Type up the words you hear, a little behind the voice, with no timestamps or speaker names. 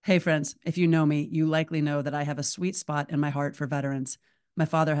Hey, friends, if you know me, you likely know that I have a sweet spot in my heart for veterans. My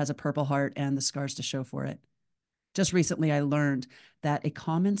father has a Purple Heart and the scars to show for it. Just recently, I learned that a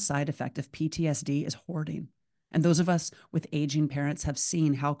common side effect of PTSD is hoarding. And those of us with aging parents have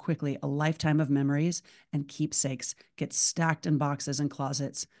seen how quickly a lifetime of memories and keepsakes get stacked in boxes and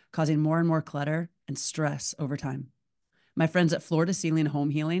closets, causing more and more clutter and stress over time. My friends at Floor to Ceiling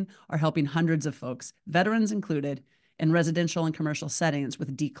Home Healing are helping hundreds of folks, veterans included, in residential and commercial settings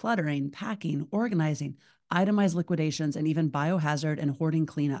with decluttering, packing, organizing, itemized liquidations, and even biohazard and hoarding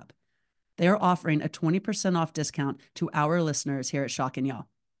cleanup. They are offering a 20% off discount to our listeners here at Shock and Y'all.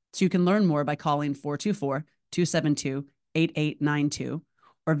 So you can learn more by calling 424-272-8892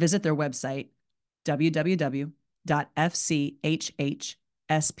 or visit their website,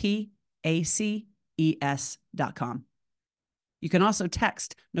 www.fchspaces.com. You can also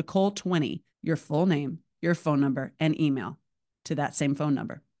text Nicole20, your full name, your phone number, and email to that same phone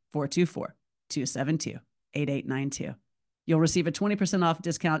number, 424-272-8892. You'll receive a 20% off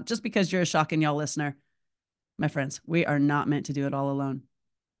discount just because you're a Shock and Y'all listener. My friends, we are not meant to do it all alone.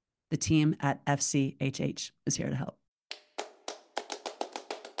 The team at FCHH is here to help.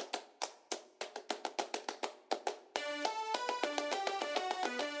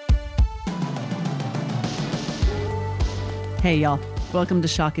 Hey, y'all. Welcome to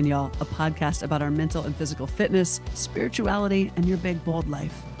Shock and Y'all, a podcast about our mental and physical fitness, spirituality, and your big, bold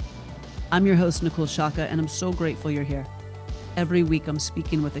life. I'm your host, Nicole Shaka, and I'm so grateful you're here. Every week, I'm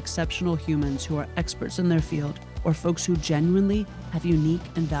speaking with exceptional humans who are experts in their field or folks who genuinely have unique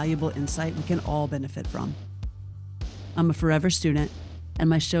and valuable insight we can all benefit from. I'm a forever student, and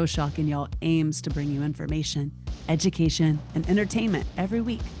my show, Shock and Y'all, aims to bring you information, education, and entertainment every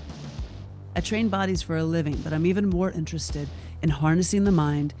week. I train bodies for a living, but I'm even more interested in harnessing the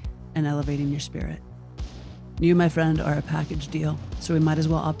mind and elevating your spirit. You, my friend, are a package deal, so we might as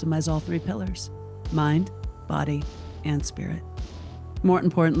well optimize all three pillars: mind, body, and spirit. More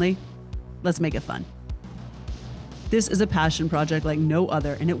importantly, let's make it fun. This is a passion project like no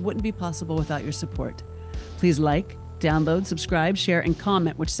other, and it wouldn't be possible without your support. Please like, download, subscribe, share, and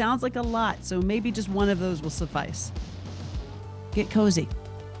comment, which sounds like a lot, so maybe just one of those will suffice. Get cozy,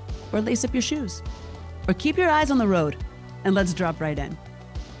 or lace up your shoes, or keep your eyes on the road, and let's drop right in.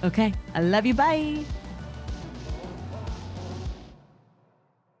 Okay, I love you, bye.